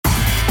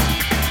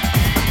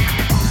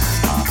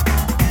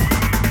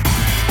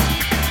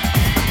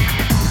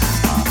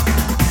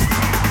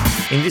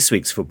In this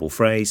week's football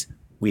phrase,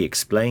 we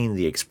explain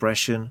the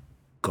expression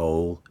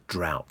goal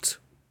drought.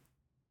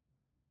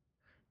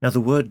 Now, the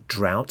word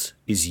drought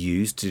is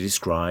used to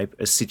describe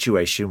a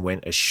situation when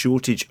a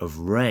shortage of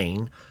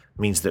rain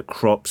means that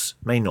crops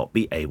may not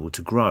be able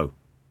to grow.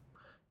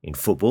 In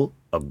football,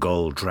 a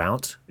goal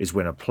drought is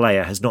when a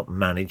player has not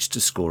managed to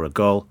score a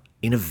goal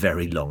in a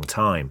very long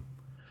time.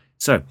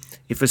 So,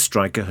 if a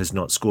striker has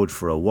not scored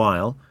for a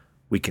while,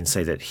 we can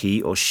say that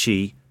he or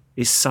she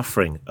is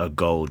suffering a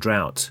goal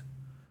drought.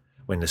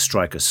 When the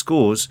striker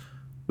scores,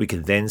 we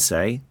can then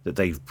say that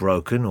they've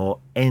broken or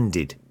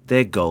ended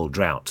their goal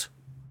drought.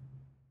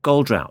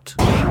 Goal drought.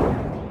 You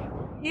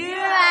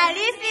are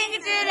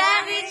listening to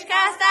Language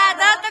Caster